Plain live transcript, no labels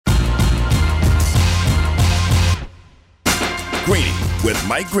Greeny with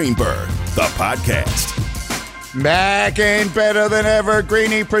Mike Greenberg, the podcast. Back and better than ever,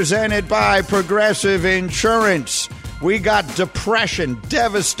 Greeny, presented by Progressive Insurance. We got depression,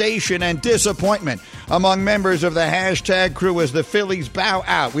 devastation, and disappointment among members of the hashtag crew as the Phillies bow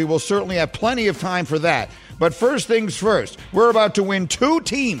out. We will certainly have plenty of time for that. But first things first, we're about to win 2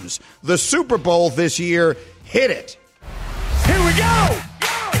 teams the Super Bowl this year. Hit it. Here we go!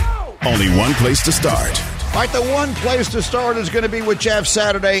 Only one place to start. All right, the one place to start is going to be with Jeff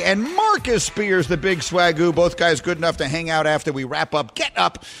Saturday and Marcus Spears, the big swagoo. Both guys good enough to hang out after we wrap up, get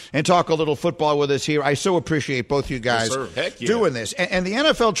up, and talk a little football with us here. I so appreciate both you guys doing this. And the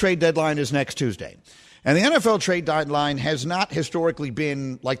NFL trade deadline is next Tuesday. And the NFL trade deadline has not historically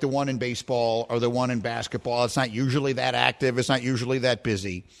been like the one in baseball or the one in basketball. It's not usually that active. It's not usually that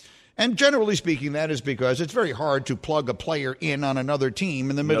busy. And generally speaking, that is because it's very hard to plug a player in on another team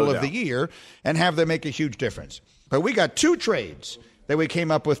in the middle of the year and have them make a huge difference. But we got 2 trades that we came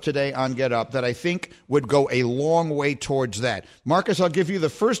up with today on Get Up that I think would go a long way towards that. Marcus, I'll give you the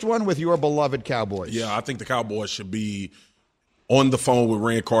first one with your beloved Cowboys. Yeah, I think the Cowboys should be on the phone with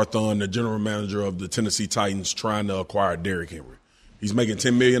Rand Carthon, the general manager of the Tennessee Titans, trying to acquire Derrick Henry. He's making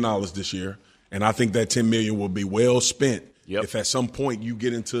 $10 million this year, and I think that $10 million will be well spent. Yep. If at some point you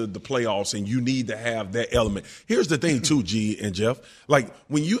get into the playoffs and you need to have that element. Here's the thing, too, G and Jeff. Like,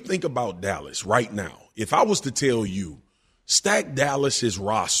 when you think about Dallas right now, if I was to tell you, stack Dallas's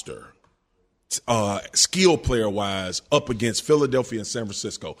roster, skill player-wise, up against Philadelphia and San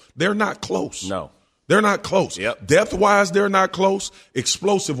Francisco, they're not close. No. They're not close. Yep. Depth-wise, they're not close.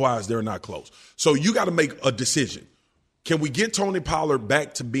 Explosive-wise, they're not close. So you got to make a decision. Can we get Tony Pollard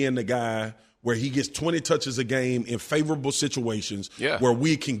back to being the guy where he gets 20 touches a game in favorable situations, where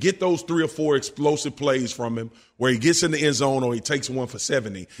we can get those 3 or 4 explosive plays from him, where he gets in the end zone or he takes one for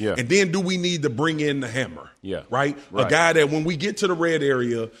 70. Yeah. And then do we need to bring in the hammer? Yeah. Right? A guy that when we get to the red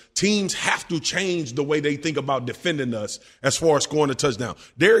area, teams have to change the way they think about defending us as far as scoring a touchdown.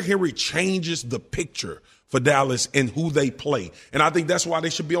 Derrick Henry changes the picture for Dallas and who they play. And I think that's why they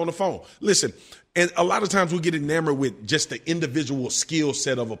should be on the phone. Listen, and a lot of times we get enamored with just the individual skill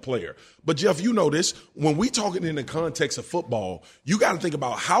set of a player. But, Jeff, you know this. When we talking in the context of football, you got to think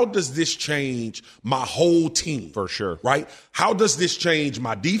about how does this change my whole team? For sure. Right? How does this change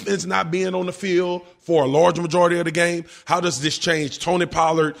my defense not being on the field for a large majority of the game? How does this change Tony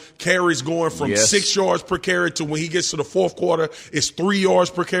Pollard carries going from 6 yards per carry to when he gets to the fourth quarter, it's 3 yards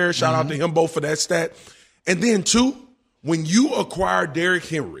per carry? Shout out to him both for that stat. And then, 2, when you acquire Derrick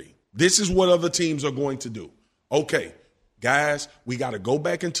Henry, this is what other teams are going to do. Okay, guys, we got to go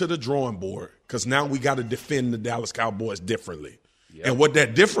back into the drawing board because now we got to defend the Dallas Cowboys differently. Yep. And what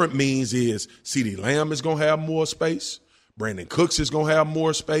that different means is CeeDee Lamb is going to have more space. Brandon Cooks is going to have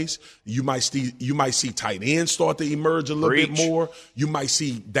more space. You might see tight ends start to emerge a little bit more. You might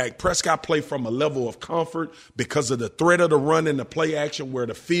see Dak Prescott play from a level of comfort because of the threat of the run and the play action where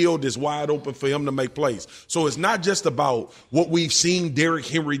the field is wide open for him to make plays. So it's not just about what we've seen Derrick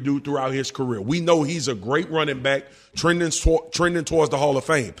Henry do throughout his career. We know he's a great running back trending towards the Hall of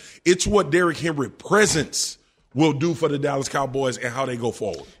Fame. It's what Derrick Henry presence will do for the Dallas Cowboys and how they go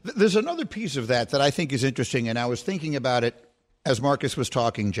forward. There's another piece of that I think is interesting, and I was thinking about it as Marcus was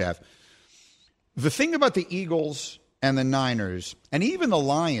talking, Jeff. The thing about the Eagles and the Niners and even the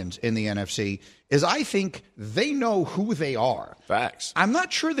Lions in the NFC is I think they know who they are. Facts. I'm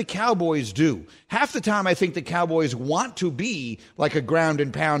not sure the Cowboys do. Half the time I think the Cowboys want to be like a ground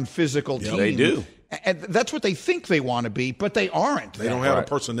and pound physical team. They do. And that's what they think they want to be, but they aren't. They don't have the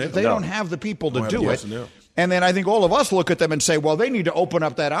personnel. They don't have the people to do it. And then I think all of us look at them and say, well, they need to open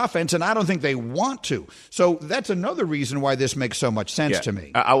up that offense, and I don't think they want to. So that's another reason why this makes so much sense to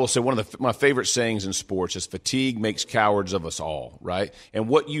me. I will say one of my favorite sayings in sports is fatigue makes cowards of us all, right? And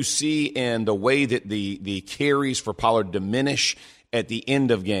what you see in the way that the carries for Pollard diminish at the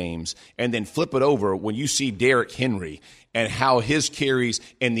end of games and then flip it over when you see Derrick Henry and how his carries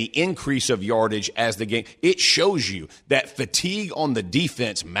and the increase of yardage as the game, it shows you that fatigue on the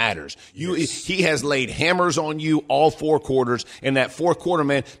defense matters. He has laid hammers on you all 4 quarters. In that fourth quarter,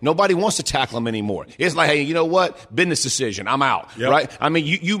 man, nobody wants to tackle him anymore. It's like, hey, you know what? Business decision. I'm out, right? I mean,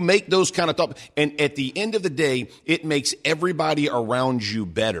 you make those kind of thoughts. And at the end of the day, it makes everybody around you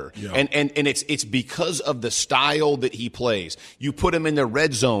better. Yeah. And it's because of the style that he plays. You put him in the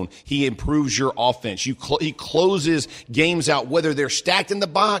red zone, he improves your offense. He closes games games out, whether they're stacked in the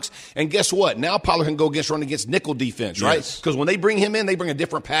box. And guess what? Now Pollard can go run against nickel defense, right? Because when they bring him in, they bring a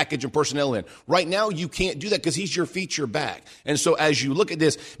different package and personnel in. Right now, you can't do that because he's your feature back. And so as you look at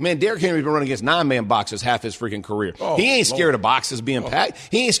this, man, Derrick Henry's been running against 9-man boxes half his freaking career. He ain't scared of boxes being packed.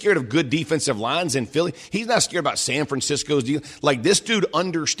 He ain't scared of good defensive lines in Philly. He's not scared about San Francisco's deal. Like, this dude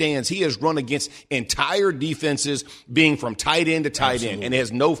understands he has run against entire defenses being from tight end to tight end and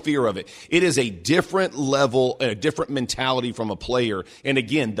has no fear of it. It is a different level, a different mentality from a player. And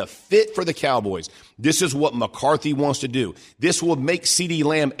again, the fit for the Cowboys. This is what McCarthy wants to do. This will make CeeDee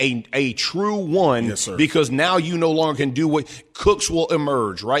Lamb a true one because now you no longer can do what Cooks will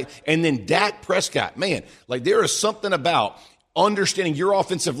emerge, right? And then Dak Prescott, man, like there is something about understanding your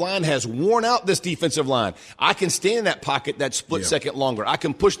offensive line has worn out this defensive line. I can stand in that pocket that split second longer. I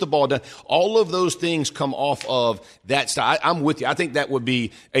can push the ball down. All of those things come off of that style. I'm with you. I think that would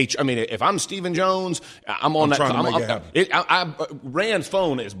be if I'm Stephen Jones, I'm on that. Rand's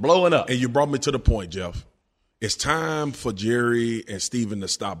phone is blowing up. And you brought me to the point, Jeff. It's time for Jerry and Stephen to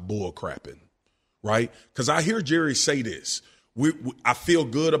stop bull crapping, right? Because I hear Jerry say this. I feel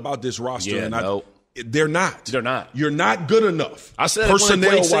good about this roster. They're not. They're not. You're not good enough. I said it when they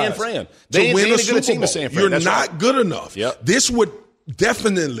played San Fran. They win a good Super team Bowl. as San Fran. You're That's not good enough. Yep. This would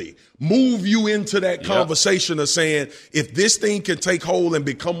definitely move you into that conversation of saying, if this thing can take hold and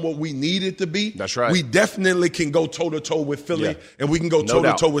become what we need it to be, that's right. We definitely can go toe-to-toe with Philly and we can go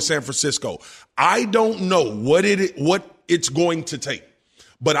toe-to-toe with San Francisco. I don't know what it's going to take,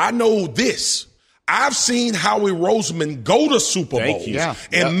 but I know this. I've seen Howie Roseman go to Super Bowls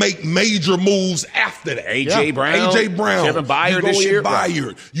and make major moves after that. A.J. Brown, Kevin Byard this year.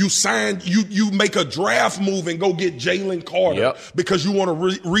 You sign, you make a draft move and go get Jalen Carter because you want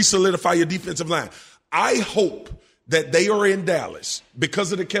to re-solidify your defensive line. I hope that they are in Dallas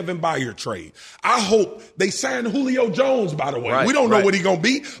because of the Kevin Byard trade. I hope they sign Julio Jones, by the way. We don't know what he's going to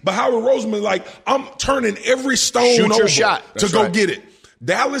be, but Howie Roseman, I'm turning every stone over to go get it.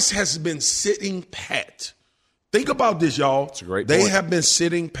 Dallas has been sitting pat. Think about this, y'all. That's a great point. They have been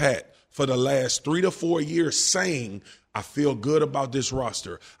sitting pat for the last 3 to 4 years saying, I feel good about this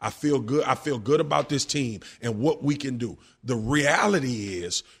roster. I feel good about this team and what we can do. The reality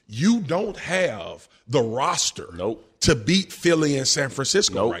is you don't have the roster to beat Philly and San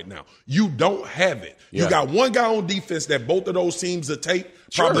Francisco right now. You don't have it. You got one guy on defense that both of those teams will take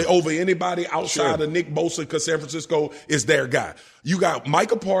probably over anybody outside of Nick Bosa because San Francisco is their guy. You got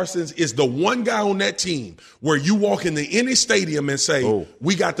Micah Parsons is the one guy on that team where you walk into any stadium and say,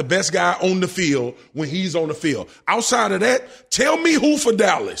 we got the best guy on the field when he's on the field. Outside of that, tell me who for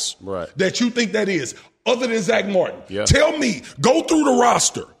Dallas that you think that is, other than Zach Martin. Tell me, go through the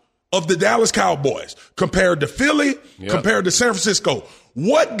roster of the Dallas Cowboys compared to Philly, compared to San Francisco.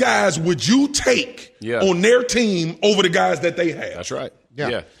 What guys would you take on their team over the guys that they have? That's right.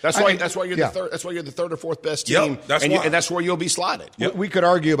 Yeah. That's why you're the third. That's why you're the third or fourth best team. And that's where you'll be slotted. We could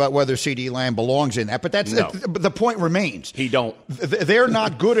argue about whether CeeDee Lamb belongs in that, but the point remains. He don't. They're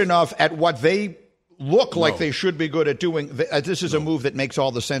not good enough at what they look like they should be good at doing. This is a move that makes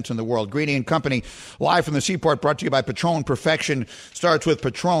all the sense in the world. Greeny and Company, live from the Seaport, brought to you by Patron. Perfection starts with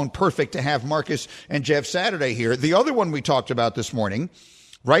Patron. Perfect to have Marcus and Jeff Saturday here. The other one we talked about this morning,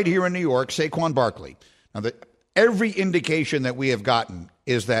 right here in New York, Saquon Barkley. Now, every indication that we have gotten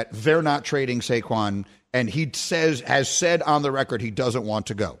is that they're not trading Saquon, and he has said on the record he doesn't want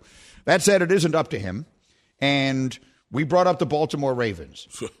to go. That said, it isn't up to him, and we brought up the Baltimore Ravens.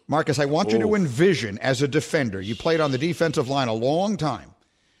 Marcus, I want you to envision as a defender, you played on the defensive line a long time.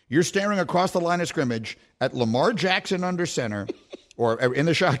 You're staring across the line of scrimmage at Lamar Jackson under center or in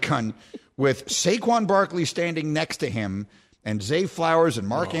the shotgun with Saquon Barkley standing next to him and Zay Flowers and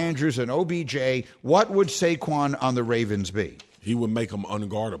Mark Andrews and OBJ. What would Saquon on the Ravens be? He would make them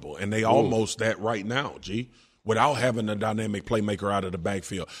unguardable, and they almost that right now, G, without having a dynamic playmaker out of the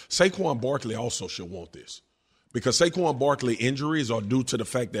backfield. Saquon Barkley also should want this. Because Saquon Barkley injuries are due to the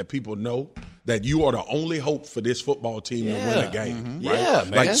fact that people know that you are the only hope for this football team to win a game. Right? Yeah,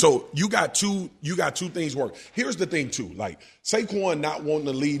 man. So you got two things work. Here's the thing too. Saquon not wanting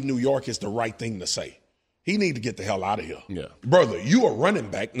to leave New York is the right thing to say. He need to get the hell out of here. Yeah. Brother, you are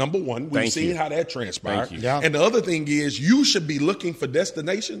running back, number one. We've seen how that transpired. And the other thing is you should be looking for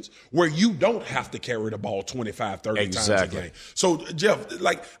destinations where you don't have to carry the ball 25, 30 times a game. So, Jeff,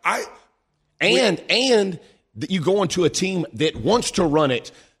 And you go into a team that wants to run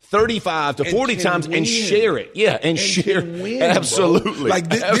it 35 to 40 times and share it. Yeah, and share. Win, absolutely.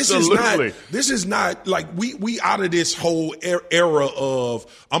 This is not like we out of this whole era of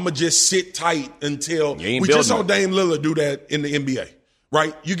I'm going to just sit tight until we just saw Dame Lillard do that in the NBA.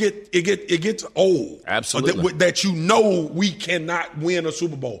 right? It gets old. Absolutely. That you know we cannot win a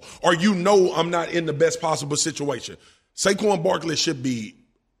Super Bowl, or you know I'm not in the best possible situation. Saquon Barkley should be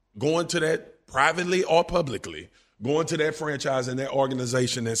going to that privately or publicly, going to that franchise and that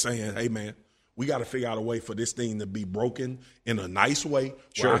organization and saying, hey, man, we got to figure out a way for this thing to be broken in a nice way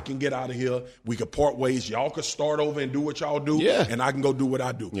where I can get out of here. We could part ways. Y'all could start over and do what y'all do, and I can go do what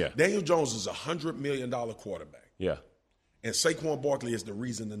I do. Yeah. Daniel Jones is a $100 million quarterback. Yeah. And Saquon Barkley is the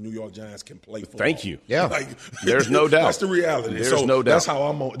reason the New York Giants can play football. Thank you. Yeah. There's no doubt. That's the reality. There's no doubt.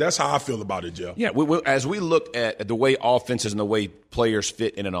 That's how I feel about it, Jeff. Yeah, as we look at the way offenses and the way players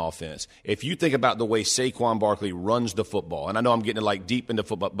fit in an offense, if you think about the way Saquon Barkley runs the football, and I know I'm getting like deep into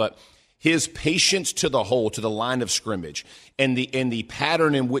football, but his patience to the hole, to the line of scrimmage, and the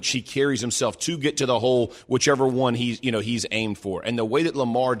pattern in which he carries himself to get to the hole, whichever one he's aimed for, and the way that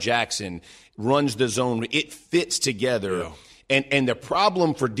Lamar Jackson runs the zone, it fits together. Yeah. And the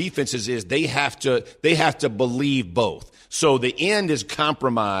problem for defenses is they have to believe both. So the end is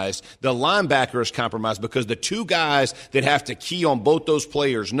compromised. The linebacker is compromised because the two guys that have to key on both those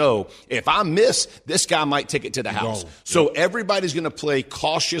players know if I miss, this guy might take it to the house. So everybody's going to play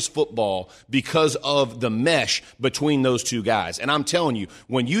cautious football because of the mesh between those two guys. And I'm telling you,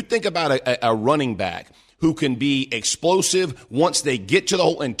 when you think about a running back who can be explosive once they get to the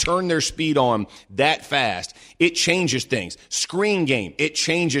hole and turn their speed on that fast, it changes things. Screen game, it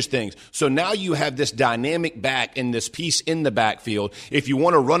changes things. So now you have this dynamic back and this piece in the backfield. If you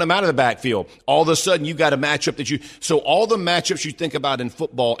want to run them out of the backfield, all of a sudden you got a matchup so all the matchups you think about in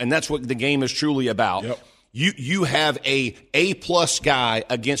football, and that's what the game is truly about. Yep. You have a plus guy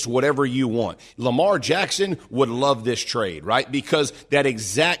against whatever you want. Lamar Jackson would love this trade, right? Because that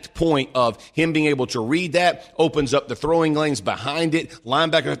exact point of him being able to read that opens up the throwing lanes behind it.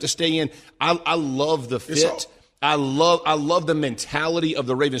 Linebacker have to stay in. I love the fit. I love the mentality of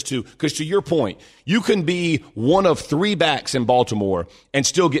the Ravens too, because to your point, you can be one of three backs in Baltimore and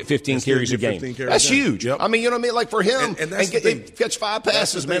still get 15 carries a game. That's huge. Yep. I mean, you know what I mean? Like for him, and catch 5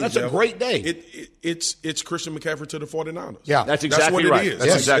 passes, man, that's a great day. It's Christian McCaffrey to the 49ers. Yeah. That's exactly what right. it is.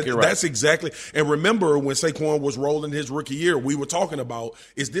 That's exactly right. That's exactly. And remember when Saquon was rolling his rookie year, we were talking about,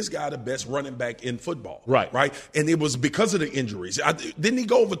 is this guy the best running back in football? Right. Right. And it was because of the injuries. Didn't he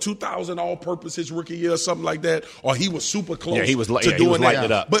go over 2,000 all-purpose his rookie year or something like that? Or he was super close to doing lighting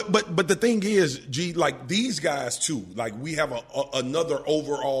it up. But the thing is, G, like these guys too, like we have another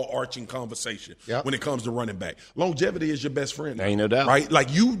overall arching conversation when it comes to running back. Longevity is your best friend. Ain't no doubt. Right?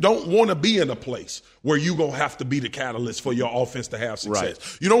 Like you don't want to be in a place where you're going to have to be the catalyst for your offense to have success.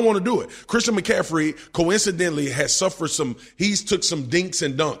 Right. You don't want to do it. Christian McCaffrey, coincidentally, has suffered he's took some dinks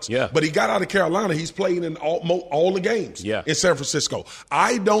and dunks. Yeah. But he got out of Carolina. He's played in all the games in San Francisco.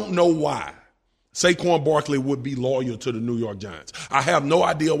 I don't know why Saquon Barkley would be loyal to the New York Giants. I have no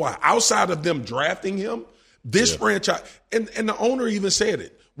idea why. Outside of them drafting him, this franchise, and the owner even said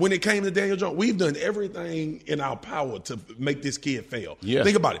it, when it came to Daniel Jones, we've done everything in our power to make this kid fail. Yeah.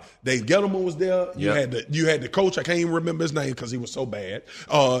 Think about it. Dave Gettleman was there. You had the coach. I can't even remember his name because he was so bad.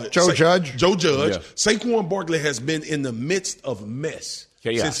 Joe Judge. Yeah. Saquon Barkley has been in the midst of mess.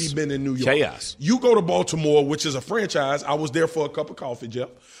 Chaos. Since he's been in New York. Chaos. You go to Baltimore, which is a franchise. I was there for a cup of coffee, Jeff.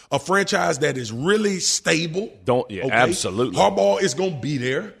 A franchise that is really stable. Absolutely. Harbaugh is going to be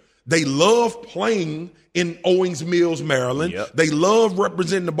there. They love playing in Owings Mills, Maryland. Yep. They love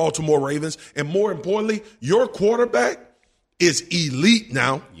representing the Baltimore Ravens. And more importantly, your quarterback is elite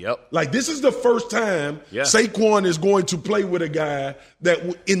now. Yep. Like this is the first time Saquon is going to play with a guy that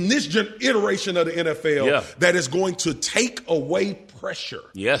in this iteration of the NFL that is going to take away pressure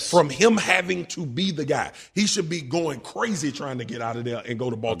from him having to be the guy. He should be going crazy trying to get out of there and go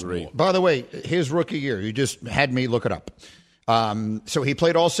to Baltimore. Agreed. By the way, his rookie year, you just had me look it up. So he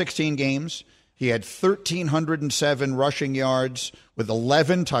played all 16 games. He had 1,307 rushing yards with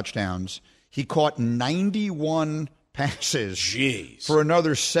 11 touchdowns. He caught 91 passes for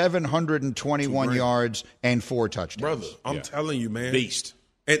another 721 yards and 4 touchdowns. Brother, I'm telling you, man. Beast.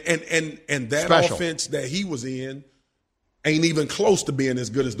 And that offense that he was in ain't even close to being as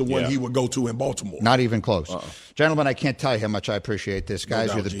good as the one he would go to in Baltimore. Not even close. Gentlemen, I can't tell you how much I appreciate this.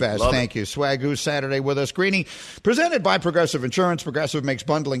 Guys, you're the best. Thank you. Swagoo Saturday with us. Greeny, presented by Progressive Insurance. Progressive makes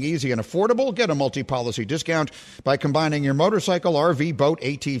bundling easy and affordable. Get a multi-policy discount by combining your motorcycle, RV, boat,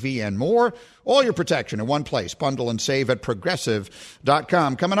 ATV, and more. All your protection in one place. Bundle and save at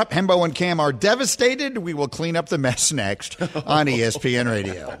Progressive.com. Coming up, Hembo and Cam are devastated. We will clean up the mess next on ESPN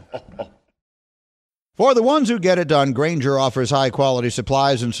Radio. For the ones who get it done, Grainger offers high-quality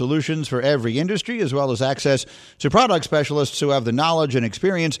supplies and solutions for every industry, as well as access to product specialists who have the knowledge and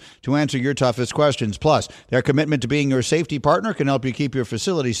experience to answer your toughest questions. Plus, their commitment to being your safety partner can help you keep your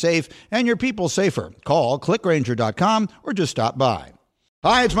facility safe and your people safer. Call clickgrainger.com or just stop by.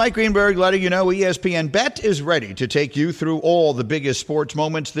 Hi, it's Mike Greenberg letting you know ESPN Bet is ready to take you through all the biggest sports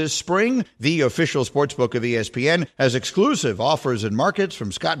moments this spring. The official sportsbook of ESPN has exclusive offers and markets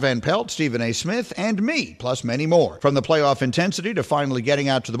from Scott Van Pelt, Stephen A. Smith, and me, plus many more. From the playoff intensity to finally getting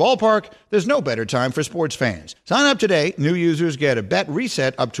out to the ballpark, there's no better time for sports fans. Sign up today. New users get a bet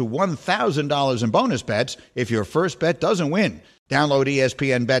reset up to $1,000 in bonus bets if your first bet doesn't win. Download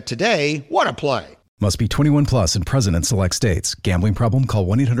ESPN Bet today. What a play. Must be 21 plus and present in select states. Gambling problem? Call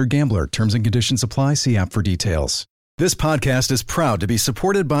 1-800-GAMBLER. Terms and conditions apply. See app for details. This podcast is proud to be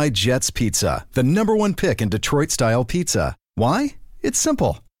supported by Jets Pizza, the #1 pick in Detroit-style pizza. Why? It's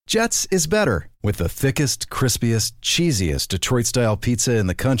simple. Jets is better. With the thickest, crispiest, cheesiest Detroit-style pizza in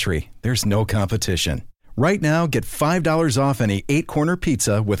the country, there's no competition. Right now, get $5 off any 8-corner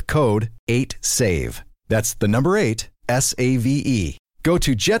pizza with code 8SAVE. That's the number 8, SAVE. Go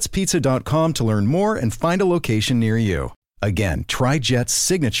to jetspizza.com to learn more and find a location near you. Again, try Jet's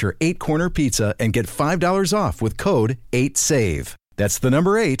signature 8-corner pizza and get $5 off with code 8SAVE. That's the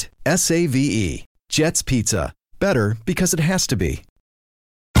number 8, SAVE. Jet's Pizza. Better because it has to be.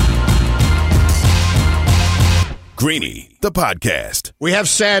 Greeny, the podcast. We have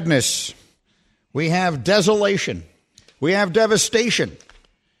sadness. We have desolation. We have devastation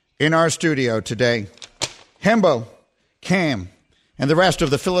in our studio today. Hembo, Cam, and the rest of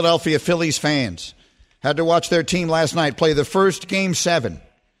the Philadelphia Phillies fans had to watch their team last night play the first Game 7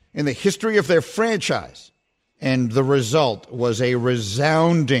 in the history of their franchise. And the result was a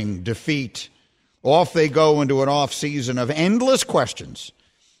resounding defeat. Off they go into an off-season of endless questions.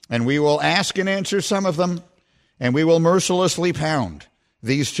 And we will ask and answer some of them. And we will mercilessly pound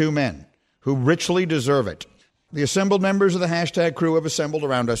these two men who richly deserve it. The assembled members of the hashtag crew have assembled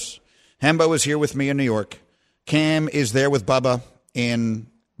around us. Hembo is here with me in New York. Cam is there with Bubba in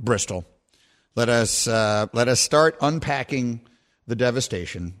Bristol. Let us start unpacking the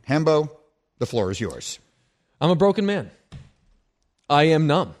devastation. Hembo, the floor is yours. I'm a broken man. I am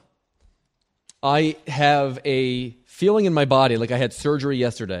numb. I have a feeling in my body like I had surgery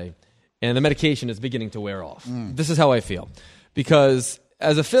yesterday, and the medication is beginning to wear off. This is how I feel. Because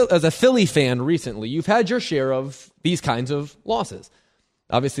as a Philly fan recently, you've had your share of these kinds of losses.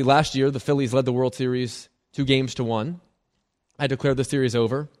 Obviously, last year, the Phillies led the World Series 2-1. I declared the series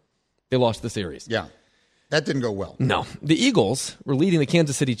over. They lost the series. Yeah, that didn't go well. No. The Eagles were leading the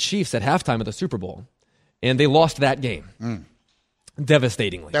Kansas City Chiefs at halftime of the Super Bowl, and they lost that game.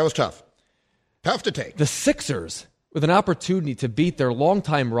 Devastatingly. That was tough. Tough to take. The Sixers, with an opportunity to beat their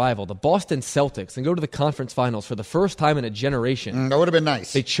longtime rival, the Boston Celtics, and go to the conference finals for the first time in a generation. That would have been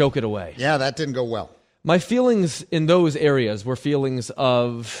nice. They choke it away. Yeah, that didn't go well. My feelings in those areas were feelings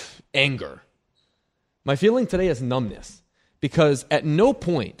of anger. My feeling today is numbness. Because at no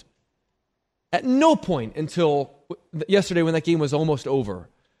point until yesterday when that game was almost over,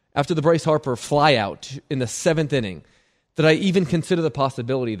 after the Bryce Harper flyout in the 7th inning, did I even consider the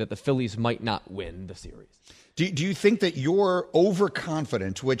possibility that the Phillies might not win the series. Do you think that your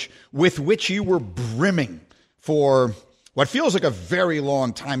overconfidence, with which you were brimming for what feels like a very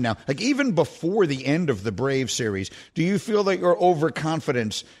long time now, like even before the end of the Braves series, do you feel that your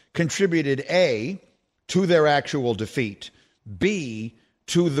overconfidence contributed, A, to their actual defeat, B,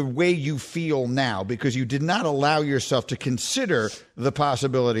 to the way you feel now because you did not allow yourself to consider the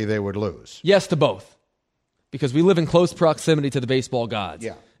possibility they would lose? Yes to both, because we live in close proximity to the baseball gods.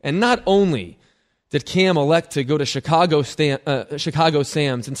 Yeah. And not only did Cam elect to go to Chicago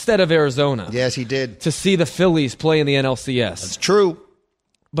Sam's instead of Arizona. Yes, he did. To see the Phillies play in the NLCS. That's true.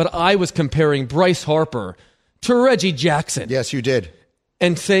 But I was comparing Bryce Harper to Reggie Jackson. Yes, you did.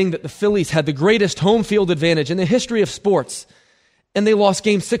 And saying that the Phillies had the greatest home field advantage in the history of sports. And they lost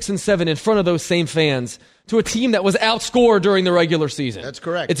Game 6 and 7 in front of those same fans to a team that was outscored during the regular season. That's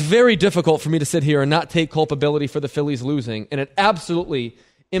correct. It's very difficult for me to sit here and not take culpability for the Phillies losing. And it absolutely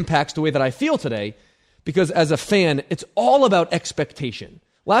impacts the way that I feel today. Because as a fan, it's all about expectation.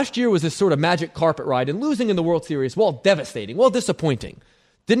 Last year was this sort of magic carpet ride. And losing in the World Series, while devastating, while disappointing,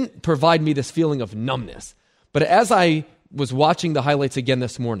 didn't provide me this feeling of numbness. But as I was watching the highlights again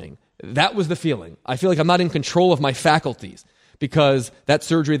this morning, that was the feeling. I feel like I'm not in control of my faculties because that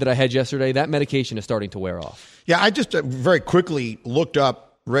surgery that I had yesterday, that medication is starting to wear off. Yeah, I just very quickly looked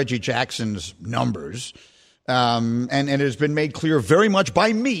up Reggie Jackson's numbers, and it has been made clear very much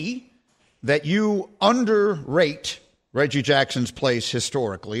by me that you underrate Reggie Jackson's place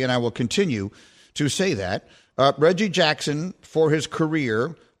historically, and I will continue to say that. Reggie Jackson, for his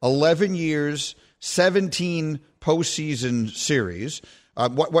career, 11 years, 17 postseason series.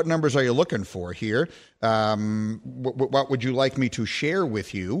 What numbers are you looking for here? What would you like me to share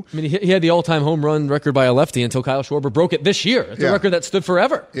with you? I mean, he had the all-time home run record by a lefty until Kyle Schwarber broke it this year. It's a record that stood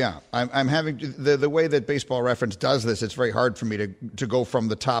forever. Yeah, I'm having the way that Baseball Reference does this. It's very hard for me to go from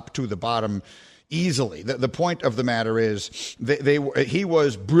the top to the bottom easily. The point of the matter is he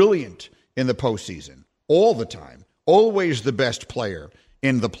was brilliant in the postseason all the time, always the best player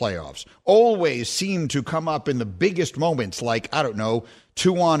in the playoffs, always seemed to come up in the biggest moments, like, I don't know,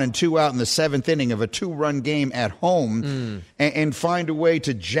 2 on and 2 out in the 7th inning of a 2-run game at home and find a way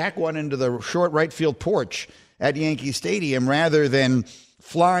to jack one into the short right field porch at Yankee Stadium rather than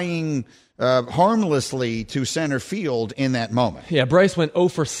flying harmlessly to center field in that moment. Yeah, Bryce went 0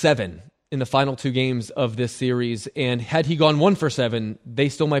 for 7 in the final 2 games of this series, and had he gone 1 for 7, they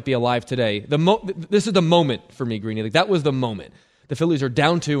still might be alive today. This is the moment for me, Greeny. Like, that was the moment. The Phillies are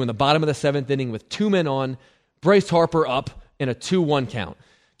down 2 in the bottom of the 7th inning with 2 men on, Bryce Harper up in a 2-1 count.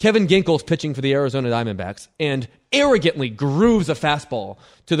 Kevin Ginkel's pitching for the Arizona Diamondbacks and arrogantly grooves a fastball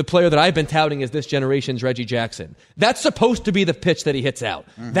to the player that I've been touting as this generation's Reggie Jackson. That's supposed to be the pitch that he hits out.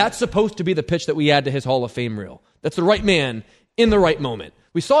 Mm-hmm. That's supposed to be the pitch that we add to his Hall of Fame reel. That's the right man in the right moment.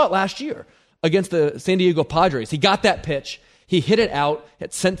 We saw it last year against the San Diego Padres. He got that pitch. He hit it out.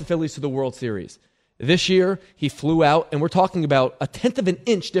 It sent the Phillies to the World Series. This year, he flew out, and we're talking about a 1/10 of an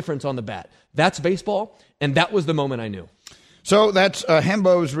inch difference on the bat. That's baseball, and that was the moment I knew. So that's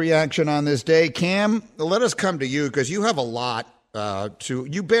Hembo's reaction on this day. Cam, let us come to you because you have a lot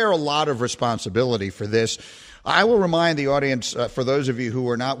you bear a lot of responsibility for this. I will remind the audience, for those of you who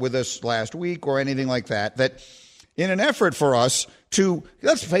were not with us last week or anything like that, that in an effort for us to,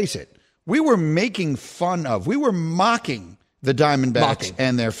 let's face it, we were making fun of, we were mocking the Diamondbacks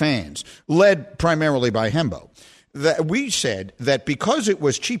and their fans, led primarily by Hembo. That we said that because it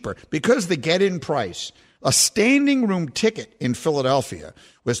was cheaper, because the get-in price, a standing room ticket in Philadelphia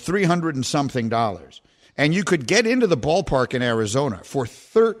was $300 and something, and you could get into the ballpark in Arizona for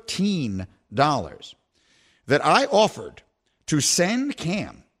 $13, that I offered to send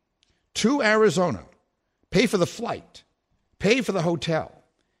Cam to Arizona, pay for the flight, pay for the hotel,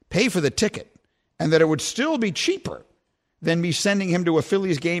 pay for the ticket, and that it would still be cheaper than me sending him to a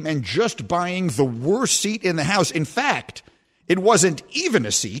Phillies game and just buying the worst seat in the house. In fact, it wasn't even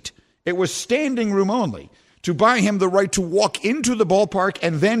a seat. It was standing room only, to buy him the right to walk into the ballpark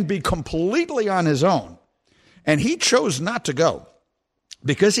and then be completely on his own. And he chose not to go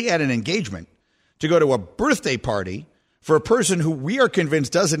because he had an engagement to go to a birthday party for a person who we are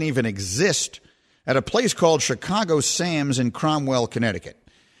convinced doesn't even exist at a place called Chicago Sam's in Cromwell, Connecticut.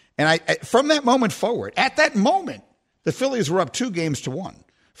 And from that moment forward, at that moment, the Phillies were up 2-1.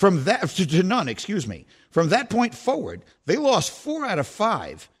 From that to none, excuse me. From that point forward, they lost 4 out of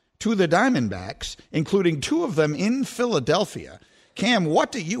 5 to the Diamondbacks, including 2 of them in Philadelphia. Cam,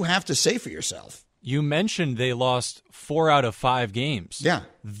 what do you have to say for yourself? You mentioned they lost 4 out of 5 games. Yeah.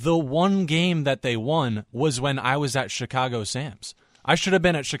 The one game that they won was when I was at Chicago Sam's. I should have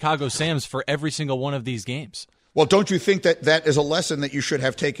been at Chicago Sam's for every single one of these games. Well, don't you think that that is a lesson that you should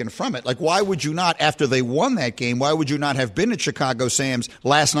have taken from it? Like, why would you not, after they won that game, why would you not have been at Chicago Sam's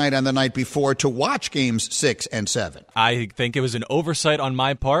last night and the night before to watch games 6 and 7? I think it was an oversight on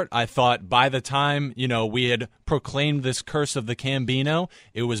my part. I thought by the time, we had proclaimed this curse of the Cambino,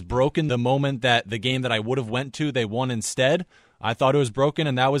 it was broken the moment that the game that I would have went to, they won instead. I thought it was broken,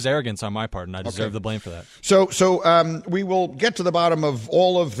 and that was arrogance on my part, and I deserve the blame for that. So we will get to the bottom of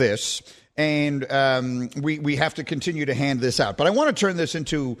all of this. And we have to continue to hand this out. But I want to turn this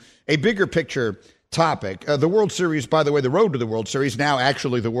into a bigger picture topic. The World Series, by the way, the road to the World Series, now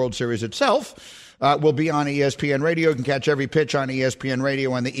actually the World Series itself, will be on ESPN Radio. You can catch every pitch on ESPN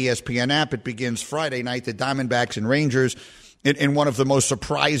Radio and the ESPN app. It begins Friday night, the Diamondbacks and Rangers, in one of the most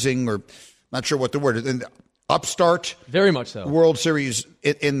surprising, or not sure what the word is, upstart, very much so, World Series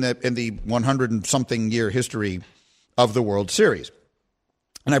in the 100-and-something year history of the World Series.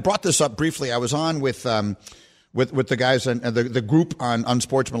 And I brought this up briefly. I was on with the guys and the group on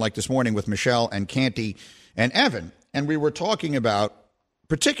Unsportsmanlike this morning with Michelle and Canty and Evan, and we were talking about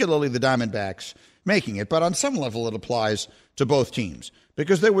particularly the Diamondbacks making it, but on some level it applies to both teams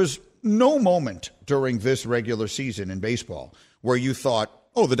because there was no moment during this regular season in baseball where you thought,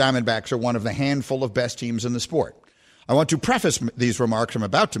 oh, the Diamondbacks are one of the handful of best teams in the sport. I want to preface these remarks I'm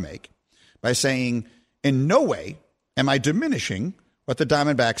about to make by saying in no way am I diminishing what the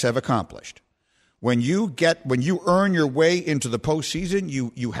Diamondbacks have accomplished. When you earn your way into the postseason,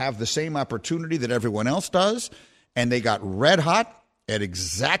 you have the same opportunity that everyone else does, and they got red hot at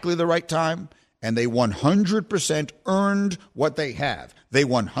exactly the right time and they 100% earned what they have. They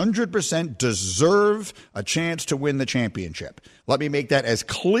 100% deserve a chance to win the championship. Let me make that as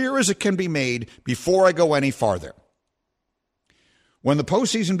clear as it can be made before I go any farther. When the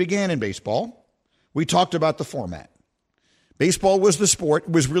postseason began in baseball, we talked about the format. Baseball was the sport,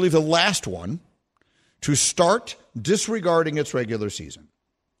 was really the last one to start disregarding its regular season.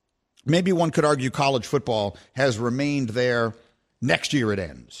 Maybe one could argue college football has remained there. Next year it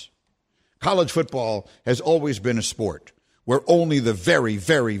ends. College football has always been a sport where only the very,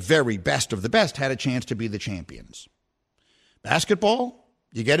 very, very best of the best had a chance to be the champions. Basketball,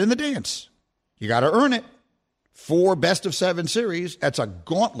 you get in the dance. You got to earn it. 4 best-of-7 series, that's a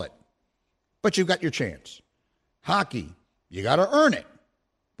gauntlet. But you got your chance. Hockey, you got to earn it.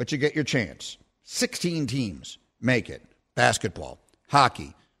 But you get your chance. 16 teams make it. Basketball,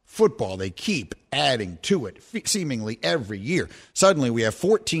 hockey, football, they keep adding to it seemingly every year. Suddenly we have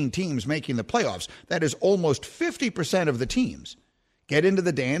 14 teams making the playoffs. That is almost 50% of the teams get into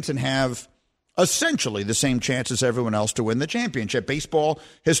the dance and have essentially the same chance as everyone else to win the championship. Baseball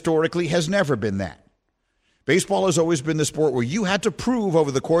historically has never been that. Baseball has always been the sport where you had to prove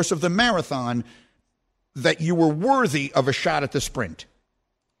over the course of the marathon that you were worthy of a shot at the sprint.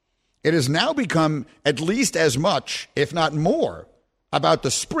 It has now become at least as much, if not more, about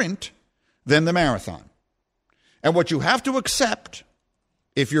the sprint than the marathon. And what you have to accept,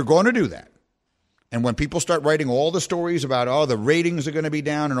 if you're going to do that, and when people start writing all the stories about, oh, the ratings are going to be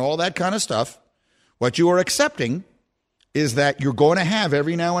down and all that kind of stuff, what you are accepting is that you're going to have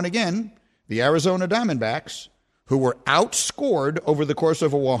every now and again the Arizona Diamondbacks, who were outscored over the course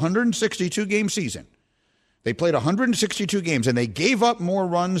of a 162-game season. They played 162 games, and they gave up more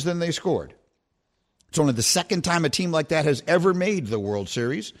runs than they scored. It's only the second time a team like that has ever made the World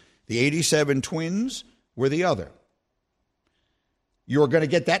Series. The 87 Twins were the other. You're going to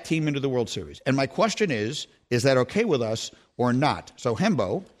get that team into the World Series. And my question is that okay with us or not? So,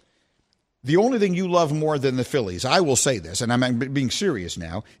 Hembo, the only thing you love more than the Phillies, I will say this, and I'm being serious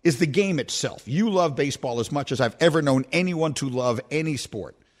now, is the game itself. You love baseball as much as I've ever known anyone to love any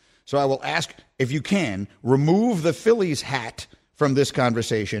sport. So I will ask, if you can, remove the Phillies hat from this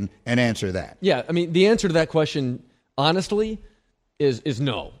conversation and answer that. Yeah, I mean, the answer to that question, honestly, is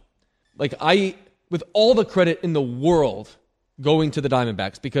no. Like, with all the credit in the world going to the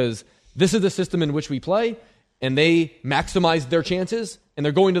Diamondbacks, because this is the system in which we play, and they maximize their chances, and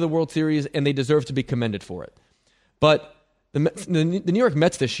they're going to the World Series, and they deserve to be commended for it. But the New York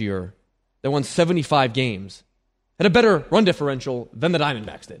Mets this year, they won 75 games, had a better run differential than the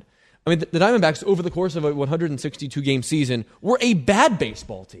Diamondbacks did. I mean, the Diamondbacks, over the course of a 162-game season, were a bad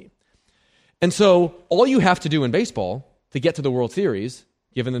baseball team. And so all you have to do in baseball to get to the World Series,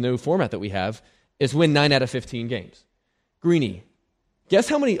 given the new format that we have, is win 9 out of 15 games. Greeny, guess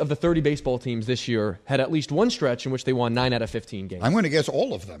how many of the 30 baseball teams this year had at least one stretch in which they won 9 out of 15 games? I'm going to guess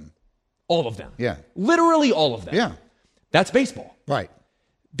all of them. All of them. Yeah. Literally all of them. Yeah. That's baseball. Right.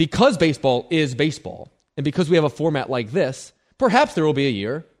 Because baseball is baseball, and because we have a format like this, perhaps there will be a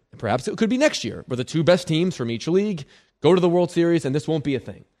year, and perhaps it could be next year, where the 2 best teams from each league go to the World Series, and this won't be a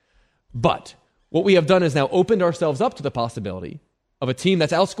thing. But what we have done is now opened ourselves up to the possibility of a team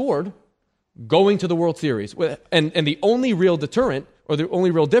that's outscored going to the World Series. And the only real deterrent, or the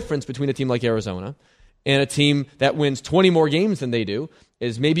only real difference between a team like Arizona and a team that wins 20 more games than they do,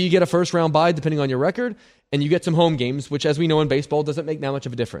 is maybe you get a first-round bye, depending on your record, and you get some home games, which, as we know in baseball, doesn't make that much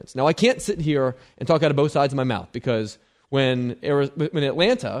of a difference. Now, I can't sit here and talk out of both sides of my mouth, because when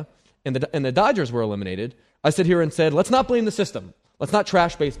Atlanta and the Dodgers were eliminated, I sit here and said, let's not blame the system. Let's not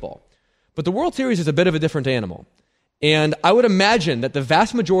trash baseball. But the World Series is a bit of a different animal. And I would imagine that the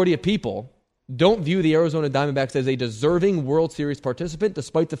vast majority of people don't view the Arizona Diamondbacks as a deserving World Series participant,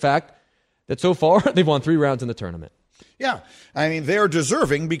 despite the fact that so far they've won 3 rounds in the tournament. Yeah, I mean, they're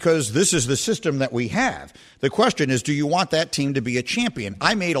deserving because this is the system that we have. The question is, do you want that team to be a champion?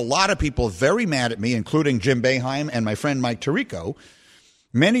 I made a lot of people very mad at me, including Jim Boeheim and my friend Mike Tirico,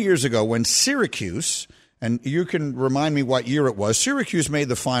 many years ago when Syracuse, and you can remind me what year it was, Syracuse made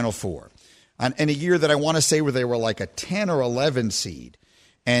the Final Four. In a year that I want to say where they were like a 10 or 11 seed.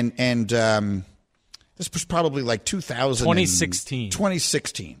 And this was probably like 2016.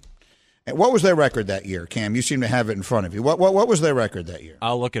 2016. And what was their record that year, Cam? You seem to have it in front of you. What was their record that year?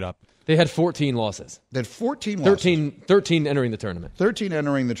 I'll look it up. They had 14 losses. They had 14 losses. 13 entering the tournament. 13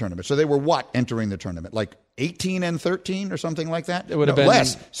 entering the tournament. So they were what entering the tournament? Like 18 and 13 or something like that? It would have been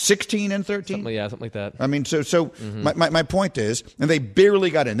less. 16 and 13? Something like that. I mean, my point is, and they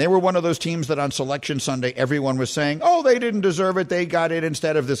barely got in. They were one of those teams that on Selection Sunday, everyone was saying, oh, they didn't deserve it. They got it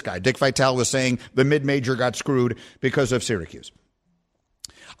instead of this guy. Dick Vitale was saying the mid-major got screwed because of Syracuse.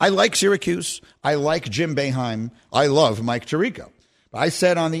 I like Syracuse. I like Jim Boeheim. I love Mike Tirico. I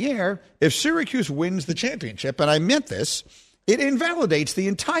said on the air, if Syracuse wins the championship, and I meant this, it invalidates the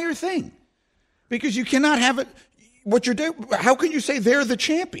entire thing. Because you cannot have it. What you're doing, how can you say they're the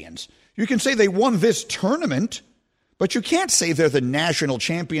champions? You can say they won this tournament, but you can't say they're the national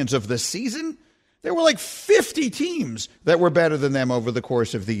champions of the season. There were like 50 teams that were better than them over the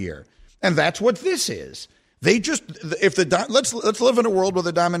course of the year. And that's what this is. They just, let's live in a world where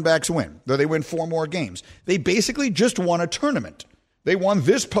the Diamondbacks win, though they win 4 more games. They basically just won a tournament. They won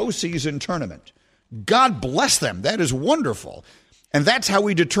this postseason tournament. God bless them. That is wonderful. And that's how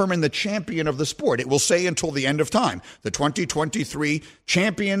we determine the champion of the sport. It will say until the end of time, the 2023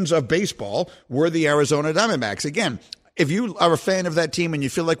 champions of baseball were the Arizona Diamondbacks. Again, if you are a fan of that team and you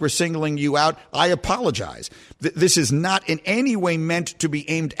feel like we're singling you out, I apologize. This is not in any way meant to be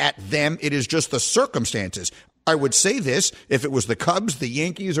aimed at them. It is just the circumstances. I would say this if it was the Cubs, the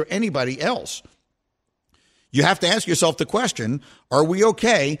Yankees, or anybody else. You have to ask yourself the question, are we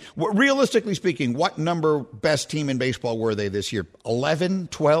okay? Realistically speaking, what number best team in baseball were they this year? 11,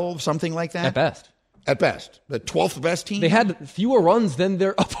 12, something like that? At best. At best. The 12th best team? They had fewer runs than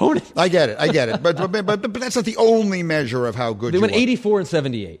their opponent. I get it. But that's not the only measure of how good they you went are. 84 and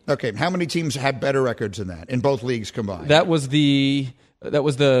 78. Okay, how many teams had better records than that in both leagues combined? That was the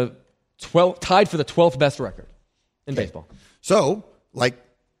 12th, tied for the 12th best record in baseball. So, like,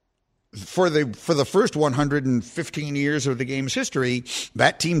 for the first 115 years of the game's history,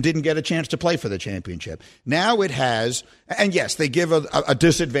 that team didn't get a chance to play for the championship. Now it has, and yes, they give a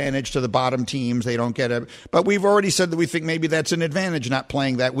disadvantage to the bottom teams. They don't get but we've already said that we think maybe that's an advantage not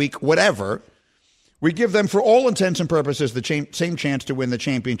playing that week, whatever. We give them, for all intents and purposes, the same chance to win the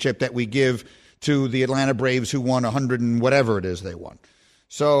championship that we give to the Atlanta Braves who won 100 and whatever it is they won.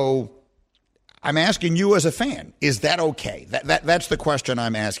 So I'm asking you as a fan, is that okay? That's the question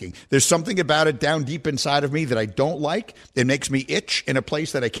I'm asking. There's something about it down deep inside of me that I don't like. It makes me itch in a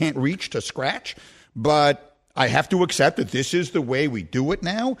place that I can't reach to scratch. But I have to accept that this is the way we do it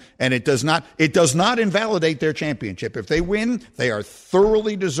now, and it does not invalidate their championship. If they win, they are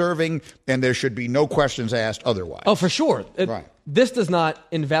thoroughly deserving, and there should be no questions asked otherwise. Oh, for sure. Right. This does not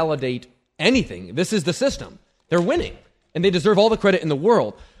invalidate anything. This is the system. They're winning, and they deserve all the credit in the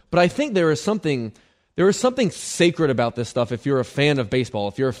world. But I think there is something sacred about this stuff if you're a fan of baseball,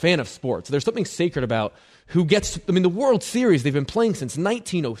 if you're a fan of sports. There's something sacred about who gets, the World Series they've been playing since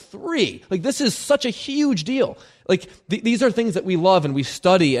 1903. Like, this is such a huge deal. Like, these are things that we love and we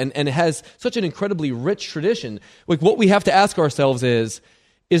study, and it has such an incredibly rich tradition. Like, what we have to ask ourselves is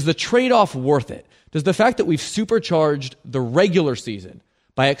the trade-off worth it? Does the fact that we've supercharged the regular season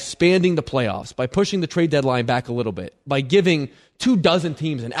by expanding the playoffs, by pushing the trade deadline back a little bit, by giving 24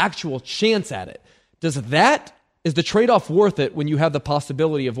 teams an actual chance at it, is the trade-off worth it when you have the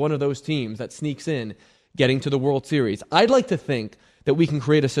possibility of one of those teams that sneaks in getting to the World Series? I'd like to think that we can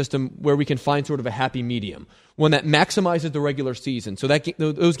create a system where we can find sort of a happy medium, one that maximizes the regular season so that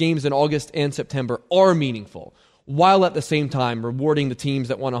those games in August and September are meaningful, while at the same time rewarding the teams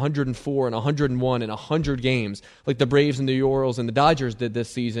that won 104 and 101 and 100 games, like the Braves and the Orioles and the Dodgers did this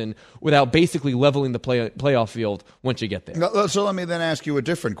season, without basically leveling the playoff field once you get there. So let me then ask you a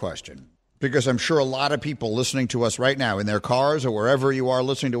different question, because I'm sure a lot of people listening to us right now in their cars or wherever you are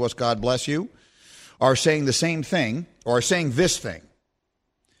listening to us, God bless you, are saying the same thing or are saying this thing.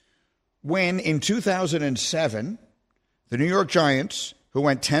 When in 2007, the New York Giants, who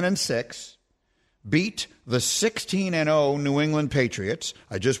went 10-6, beat the 16-0 New England Patriots.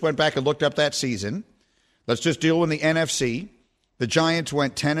 I just went back and looked up that season. Let's just deal with the NFC. The Giants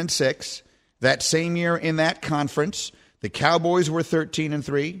went 10-6. That same year in that conference, the Cowboys were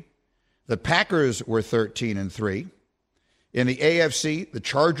 13-3. The Packers were 13-3. In the AFC, the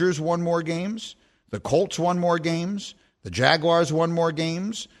Chargers won more games. The Colts won more games. The Jaguars won more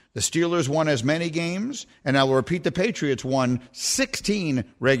games. The Steelers won as many games, and I'll repeat, the Patriots won 16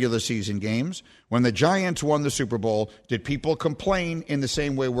 regular season games. When the Giants won the Super Bowl, did people complain in the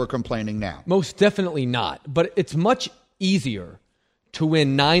same way we're complaining now? Most definitely not. But it's much easier to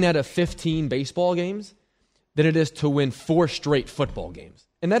win 9 out of 15 baseball games than it is to win 4 straight football games.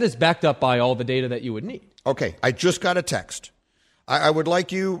 And that is backed up by all the data that you would need. Okay, I just got a text. I would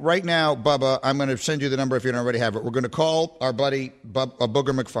like you right now, Bubba, I'm going to send you the number if you don't already have it. We're going to call our buddy Booger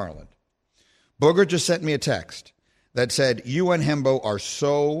McFarland. Booger just sent me a text that said, you and Hembo are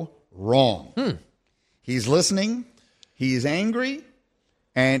so wrong. He's listening, he's angry,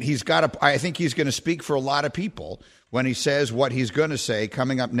 and I think he's going to speak for a lot of people when he says what he's going to say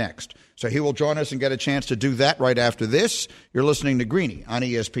coming up next. So he will join us and get a chance to do that right after this. You're listening to Greeny on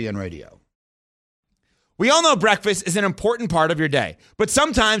ESPN Radio. We all know breakfast is an important part of your day, but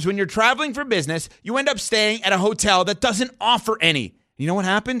sometimes when you're traveling for business, you end up staying at a hotel that doesn't offer any. You know what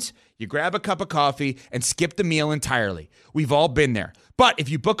happens? You grab a cup of coffee and skip the meal entirely. We've all been there. But if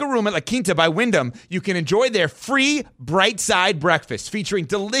you book a room at La Quinta by Wyndham, you can enjoy their free Bright Side breakfast featuring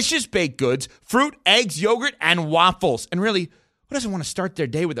delicious baked goods, fruit, eggs, yogurt, and waffles. And really, who doesn't want to start their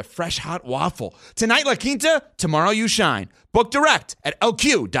day with a fresh hot waffle? Tonight, La Quinta, tomorrow you shine. Book direct at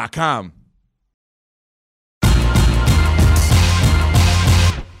lq.com.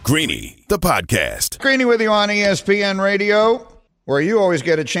 Greeny, the podcast. Greeny with you on ESPN Radio, where you always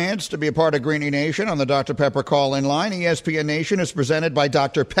get a chance to be a part of Greeny Nation on the Dr. Pepper call-in line. ESPN Nation is presented by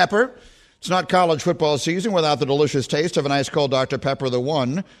Dr. Pepper. It's not college football season without the delicious taste of an ice-cold Dr. Pepper, the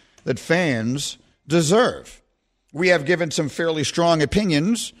one that fans deserve. We have given some fairly strong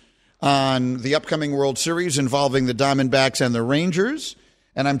opinions on the upcoming World Series involving the Diamondbacks and the Rangers,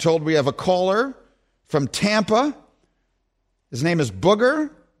 and I'm told we have a caller from Tampa. His name is Booger,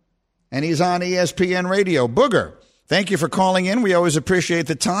 and he's on ESPN Radio. Booger, thank you for calling in. We always appreciate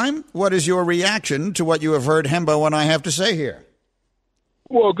the time. What is your reaction to what you have heard Hembo and I have to say here?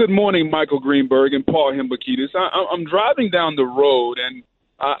 Well, good morning, Michael Greenberg and Paul Hembekides. I'm driving down the road, and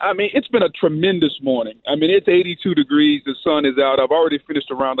it's been a tremendous morning. It's 82 degrees. The sun is out. I've already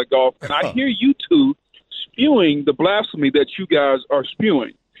finished a round of golf, and I hear you two spewing the blasphemy that you guys are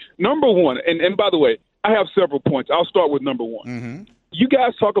spewing. Number one, and by the way, I have several points. I'll start with number one. Mm-hmm. You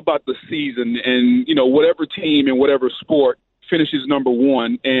guys talk about the season and, whatever team in whatever sport finishes number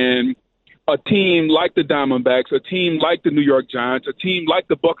one. And a team like the Diamondbacks, a team like the New York Giants, a team like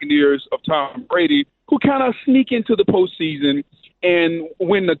the Buccaneers of Tom Brady, who kind of sneak into the postseason and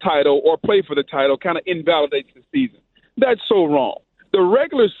win the title or play for the title, kind of invalidates the season. That's so wrong. The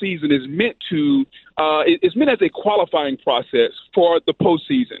regular season is meant as a qualifying process for the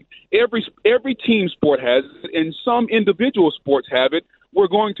postseason. Every team sport has it, and some individual sports have it. We're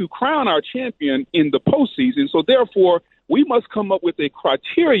going to crown our champion in the postseason, so therefore we must come up with a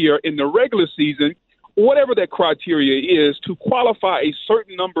criteria in the regular season, whatever that criteria is, to qualify a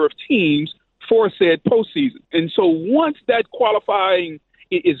certain number of teams for said postseason. And so once that qualifying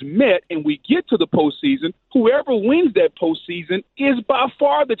is met and we get to the postseason, whoever wins that postseason is by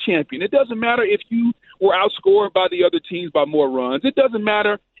far the champion. It doesn't matter if you were outscored by the other teams by more runs. It doesn't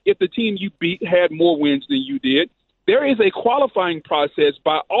matter if the team you beat had more wins than you did. There is a qualifying process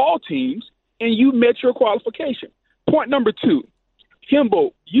by all teams, and you met your qualification. Point number two,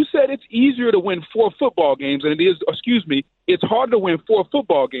 Kimbo, you said it's easier to win 4 football games than it is, it's harder to win 4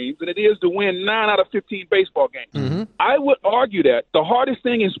 football games than it is to win 9 out of 15 baseball games. Mm-hmm. I would argue that the hardest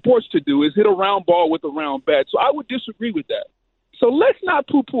thing in sports to do is hit a round ball with a round bat. So I would disagree with that. So let's not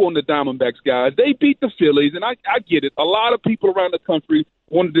poo-poo on the Diamondbacks, guys. They beat the Phillies, and I get it. A lot of people around the country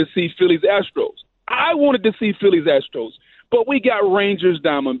wanted to see Phillies-Astros. I wanted to see Phillies-Astros, but we got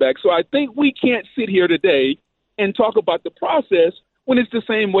Rangers-Diamondbacks. So I think we can't sit here today and talk about the process when it's the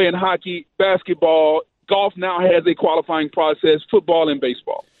same way in hockey, basketball, golf now has a qualifying process, football and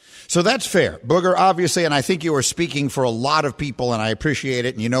baseball. So that's fair. Booger, obviously, and I think you are speaking for a lot of people, and I appreciate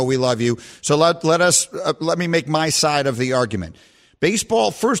it, and we love you. So let me make my side of the argument.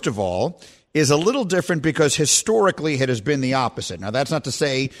 Baseball, first of all, is a little different because historically it has been the opposite. Now, that's not to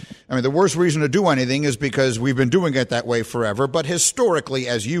say, the worst reason to do anything is because we've been doing it that way forever, but historically,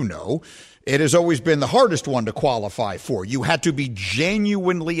 as you know, it has always been the hardest one to qualify for. You had to be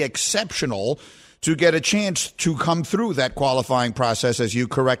genuinely exceptional to get a chance to come through that qualifying process, as you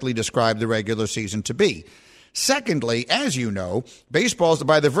correctly described the regular season to be. Secondly, as you know,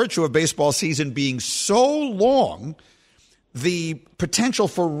 by the virtue of baseball season being so long, the potential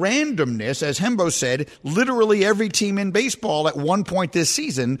for randomness, as Hembo said, literally every team in baseball at one point this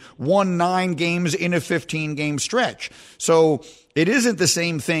season won 9 games in a 15-game stretch. So it isn't the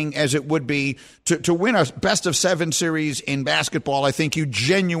same thing as it would be to win a best-of-7 series in basketball. I think you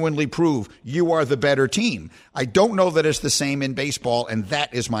genuinely prove you are the better team. I don't know that it's the same in baseball, and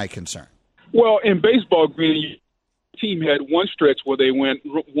that is my concern. Well, in baseball, Green, team had one stretch where they won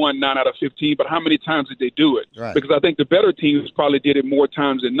 9 out of 15, but how many times did they do it? Right. Because I think the better teams probably did it more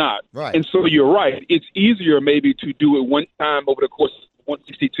times than not. Right. And so you're right. It's easier maybe to do it one time over the course of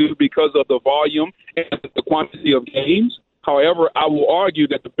 162 because of the volume and the quantity of games. However, I will argue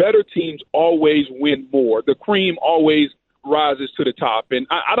that the better teams always win more. The cream always rises to the top. And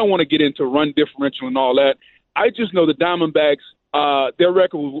I don't want to get into run differential and all that. I just know the Diamondbacks, their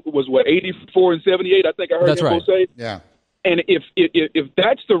record was 84 and 78. I think I heard That's him right. say. Yeah. And if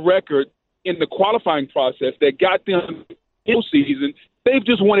that's the record in the qualifying process that got them season, they've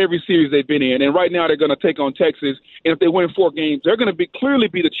just won every series they've been in. And right now they're going to take on Texas. And if they win 4 games, they're going to clearly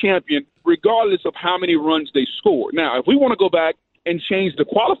be the champion regardless of how many runs they score. Now, if we want to go back and change the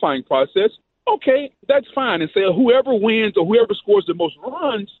qualifying process, okay, that's fine, and say whoever wins or whoever scores the most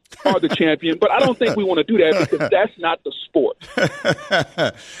runs are the champion. But I don't think we want to do that because that's not the sport.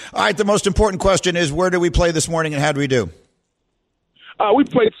 All right, the most important question is, where do we play this morning and how do we do? We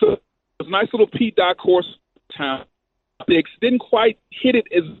played a nice little Pete Dot course town. Didn't quite hit it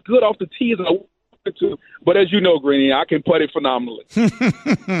as good off the tee as I wanted to, but as you know, Greeny, I can putt it phenomenally.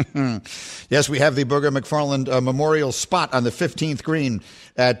 Yes, we have the Booger McFarland Memorial spot on the 15th green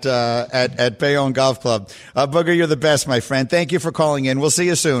at Bayonne Golf Club. Booger, you're the best, my friend. Thank you for calling in. We'll see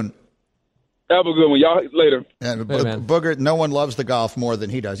you soon. Have a good one. Y'all later. And Booger, no one loves the golf more than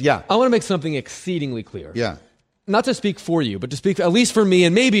he does. Yeah. I want to make something exceedingly clear. Yeah. Not to speak for you, but to speak at least for me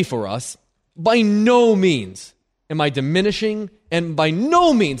and maybe for us. By no means am I diminishing, and by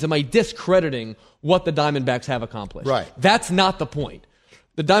no means am I discrediting what the Diamondbacks have accomplished. Right. That's not the point.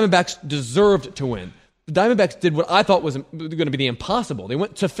 The Diamondbacks deserved to win. The Diamondbacks did what I thought was going to be the impossible. They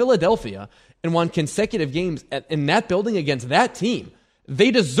went to Philadelphia and won consecutive games in that building against that team. They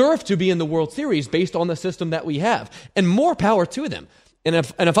deserve to be in the World Series based on the system that we have, and more power to them. And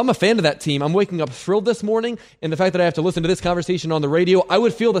if I'm a fan of that team, I'm waking up thrilled this morning, and the fact that I have to listen to this conversation on the radio, I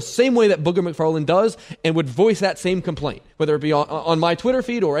would feel the same way that Booger McFarland does and would voice that same complaint, whether it be on my Twitter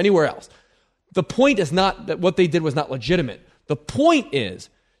feed or anywhere else. The point is not that what they did was not legitimate. The point is,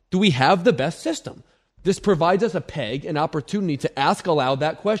 do we have the best system? This provides us a peg, an opportunity to ask aloud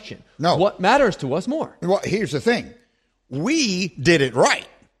that question. No. What matters to us more? Well, here's the thing. We did it right.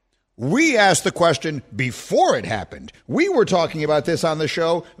 We asked the question before it happened. We were talking about this on the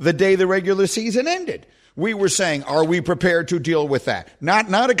show the day the regular season ended. We were saying, are we prepared to deal with that?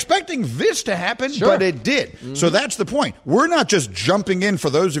 Not expecting this to happen, sure, but it did. Mm-hmm. So that's the point. We're not just jumping in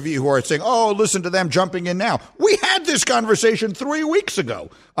for those of you who are saying, oh, listen to them jumping in now. We had this conversation 3 weeks ago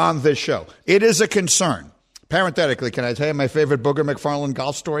on this show. It is a concern. Parenthetically, can I tell you my favorite Booger McFarland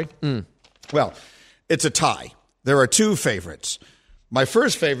golf story? Well, it's a tie. There are 2 favorites. My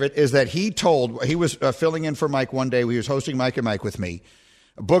first favorite is that he was filling in for Mike one day. He was hosting Mike and Mike with me.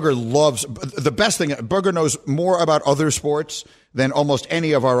 Booger loves, the best thing, Booger knows more about other sports than almost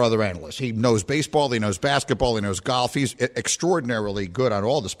any of our other analysts. He knows baseball, he knows basketball, he knows golf. He's extraordinarily good on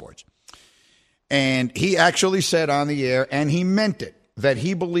all the sports. And he actually said on the air, and he meant it, that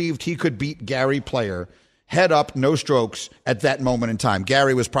he believed he could beat Gary Player head up, no strokes at that moment in time.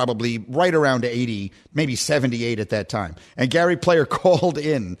 Gary was probably right around 80, maybe 78 at that time. And Gary Player called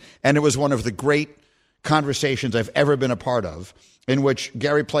in, and it was one of the great conversations I've ever been a part of, in which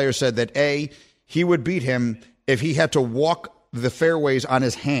Gary Player said that, A, he would beat him if he had to walk the fairways on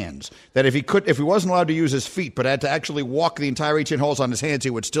his hands. That if he wasn't allowed to use his feet, but had to actually walk the entire 18 holes on his hands, he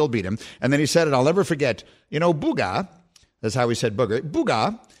would still beat him. And then he said, and I'll never forget, Booga, that's how he said Booger,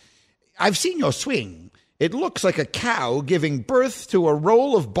 Booga, I've seen your swing. It looks like a cow giving birth to a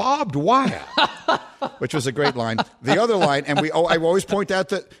roll of barbed wire, which was a great line. The other line, and I always point out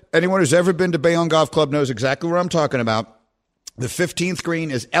that anyone who's ever been to Bayonne Golf Club knows exactly what I'm talking about. The 15th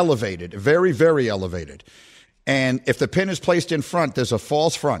green is elevated, very, very elevated. And if the pin is placed in front, there's a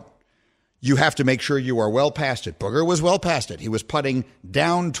false front. You have to make sure you are well past it. Booger was well past it. He was putting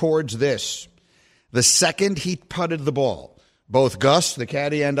down towards this. The second he putted the ball, both Gus, the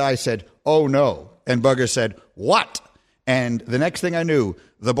caddy, and I said, oh, no. And Booger said, what? And the next thing I knew,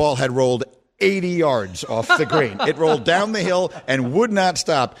 the ball had rolled 80 yards off the green. It rolled down the hill and would not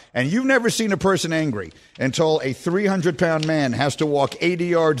stop. And you've never seen a person angry until a 300-pound man has to walk 80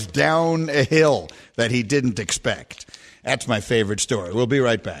 yards down a hill that he didn't expect. That's my favorite story. We'll be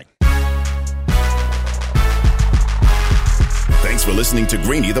right back. Thanks for listening to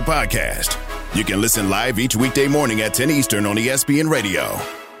Greeny, the podcast. You can listen live each weekday morning at 10 Eastern on ESPN Radio.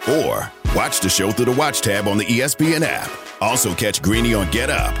 Or watch the show through the Watch tab on the ESPN app. Also catch Greeny on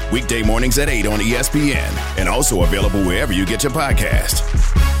Get Up, weekday mornings at 8 on ESPN. And also available wherever you get your podcast.